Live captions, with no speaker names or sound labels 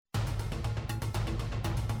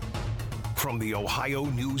From the Ohio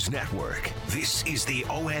News Network, this is the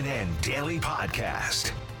ONN Daily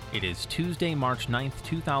Podcast. It is Tuesday, March 9th,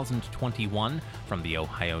 2021. From the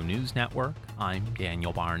Ohio News Network, I'm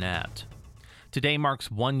Daniel Barnett. Today marks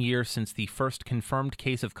 1 year since the first confirmed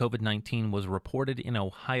case of COVID-19 was reported in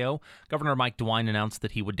Ohio. Governor Mike DeWine announced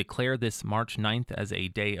that he would declare this March 9th as a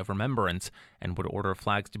day of remembrance and would order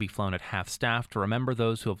flags to be flown at half-staff to remember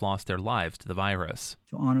those who have lost their lives to the virus.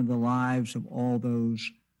 To honor the lives of all those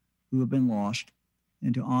who have been lost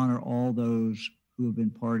and to honor all those who have been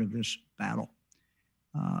part of this battle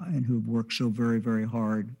and who have worked so very, very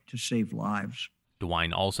hard to save lives.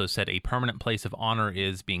 DeWine also said a permanent place of honor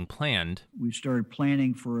is being planned. We started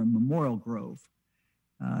planning for a memorial grove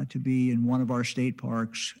to be in one of our state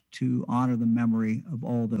parks to honor the memory of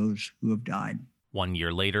all those who have died. 1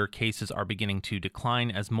 year later, cases are beginning to decline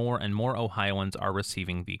as more and more Ohioans are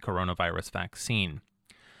receiving the coronavirus vaccine.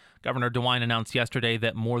 Governor DeWine announced yesterday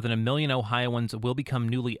that more than 1 million Ohioans will become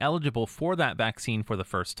newly eligible for that vaccine for the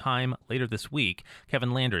first time later this week.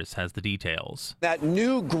 Kevin Landers has the details. That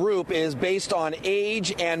new group is based on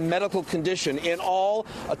age and medical condition. In all,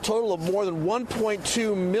 a total of more than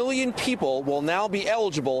 1.2 million people will now be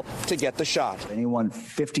eligible to get the shot. Anyone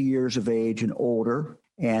 50 years of age and older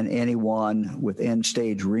and anyone with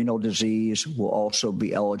end-stage renal disease will also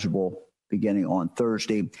be eligible beginning on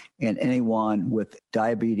Thursday, and anyone with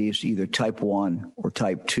diabetes, either type 1 or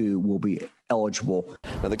type 2, will be eligible.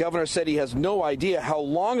 Now, the governor said he has no idea how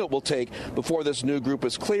long it will take before this new group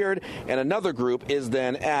is cleared and another group is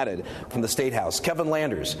then added. From the State House, Kevin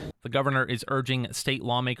Landers. The governor is urging state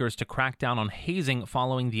lawmakers to crack down on hazing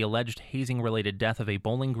following the alleged hazing-related death of a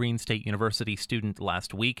Bowling Green State University student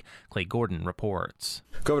last week. Clay Gordon reports.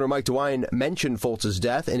 Governor Mike DeWine mentioned Foltz's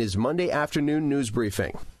death in his Monday afternoon news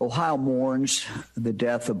briefing. Ohio mourns the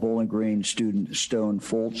death of Bowling Green student Stone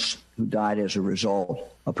Foltz, who died as a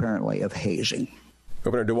result, apparently, of hazing.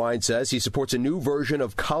 Governor DeWine says he supports a new version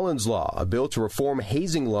of Collins Law, a bill to reform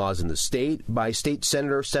hazing laws in the state by State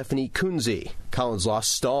Senator Stephanie Kunze. Collins Law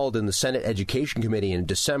stalled in the Senate Education Committee in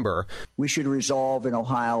December. We should resolve in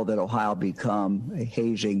Ohio that Ohio become a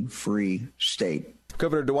hazing-free state.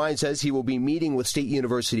 Governor DeWine says he will be meeting with state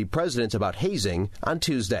university presidents about hazing on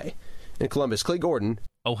Tuesday. In Columbus, Clay Gordon.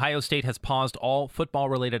 Ohio State has paused all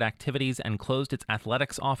football-related activities and closed its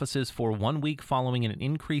athletics offices for 1 week following an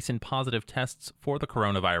increase in positive tests for the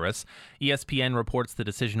coronavirus. ESPN reports the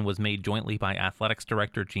decision was made jointly by athletics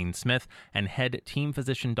director Gene Smith and head team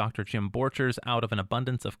physician Dr. Jim Borchers out of an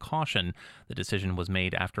abundance of caution. The decision was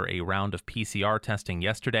made after a round of PCR testing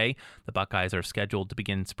yesterday. The Buckeyes are scheduled to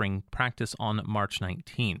begin spring practice on March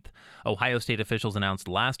 19th. Ohio State officials announced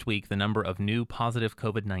last week the number of new positive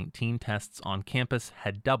COVID-19 tests on campus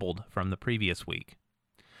had doubled from the previous week.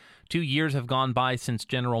 2 years have gone by since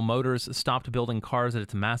General Motors stopped building cars at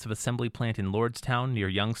its massive assembly plant in Lordstown near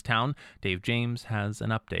Youngstown. Dave James has an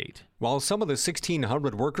update. While some of the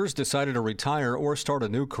 1,600 workers decided to retire or start a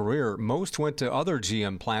new career, most went to other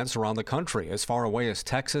GM plants around the country, as far away as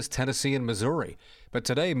Texas, Tennessee, and Missouri. But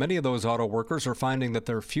today, many of those auto workers are finding that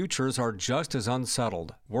their futures are just as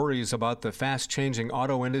unsettled. Worries about the fast-changing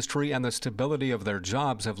auto industry and the stability of their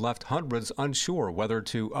jobs have left hundreds unsure whether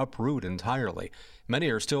to uproot entirely. Many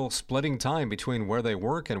are still splitting time between where they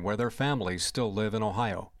work and where their families still live in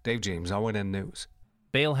Ohio. Dave James, ONN News.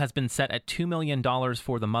 Bail has been set at $2 million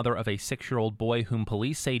for the mother of a 6-year-old boy whom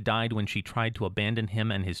police say died when she tried to abandon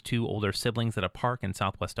him and his 2 older siblings at a park in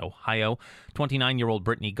southwest Ohio. 29-year-old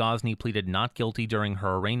Brittany Gosney pleaded not guilty during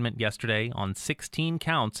her arraignment yesterday on 16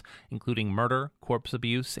 counts, including murder, corpse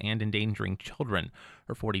abuse, and endangering children.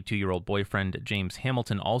 Her 42-year-old boyfriend, James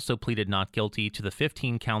Hamilton, also pleaded not guilty to the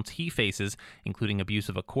 15 counts he faces, including abuse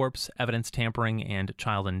of a corpse, evidence tampering, and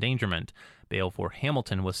child endangerment. Bail for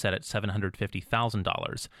Hamilton was set at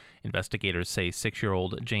 $750,000. Investigators say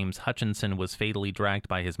 6-year-old James Hutchinson was fatally dragged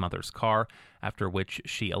by his mother's car, after which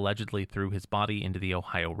she allegedly threw his body into the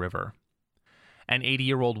Ohio River. An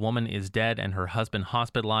 80-year-old woman is dead and her husband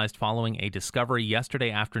hospitalized following a discovery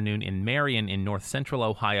yesterday afternoon in Marion in north-central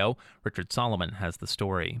Ohio. Richard Solomon has the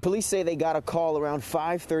story. Police say they got a call around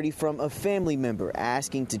 5:30 from a family member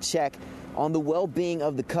asking to check on the well-being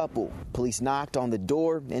of the couple. Police knocked on the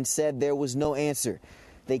door and said there was no answer.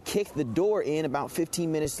 They kicked the door in about 15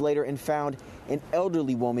 minutes later and found an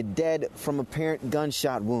elderly woman dead from apparent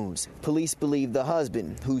gunshot wounds. Police believe the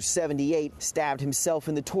husband, who's 78, stabbed himself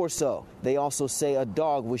in the torso. They also say a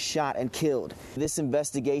dog was shot and killed. This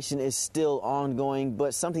investigation is still ongoing,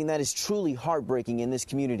 but something that is truly heartbreaking in this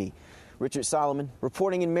community. Richard Solomon,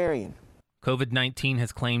 reporting in Marion. COVID-19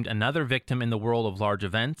 has claimed another victim in the world of large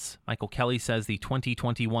events. Michael Kelly says the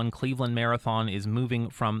 2021 Cleveland Marathon is moving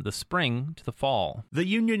from the spring to the fall. The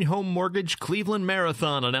Union Home Mortgage Cleveland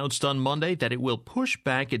Marathon announced on Monday that it will push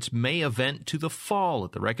back its May event to the fall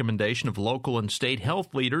at the recommendation of local and state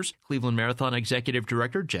health leaders. Cleveland Marathon Executive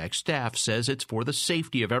Director Jack Staff says it's for the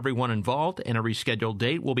safety of everyone involved, and a rescheduled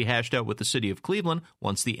date will be hashed out with the city of Cleveland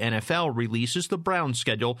once the NFL releases the Browns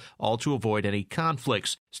schedule, all to avoid any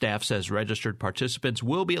conflicts. Staff says registered participants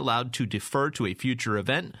will be allowed to defer to a future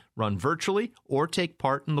event, run virtually, or take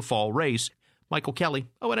part in the fall race. Michael Kelly,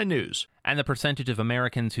 ONN News. And the percentage of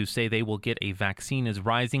Americans who say they will get a vaccine is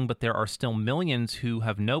rising, but there are still millions who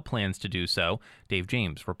have no plans to do so. Dave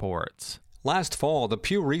James reports. Last fall, the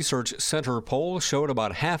Pew Research Center poll showed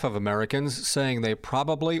about half of Americans saying they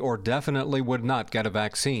probably or definitely would not get a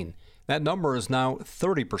vaccine. That number is now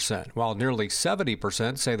 30%, while nearly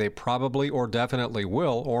 70% say they probably or definitely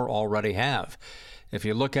will or already have. If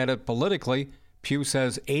you look at it politically, Pew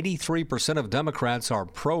says 83% of Democrats are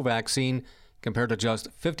pro-vaccine compared to just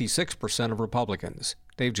 56% of Republicans.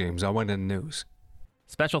 Dave James, ONN News.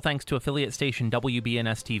 Special thanks to affiliate station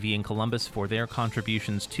WBNS-TV in Columbus for their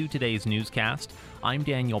contributions to today's newscast. I'm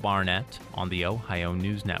Daniel Barnett on the Ohio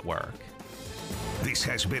News Network. This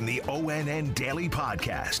has been the ONN Daily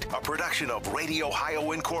Podcast, a production of Radio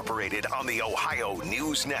Ohio Incorporated on the Ohio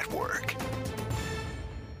News Network.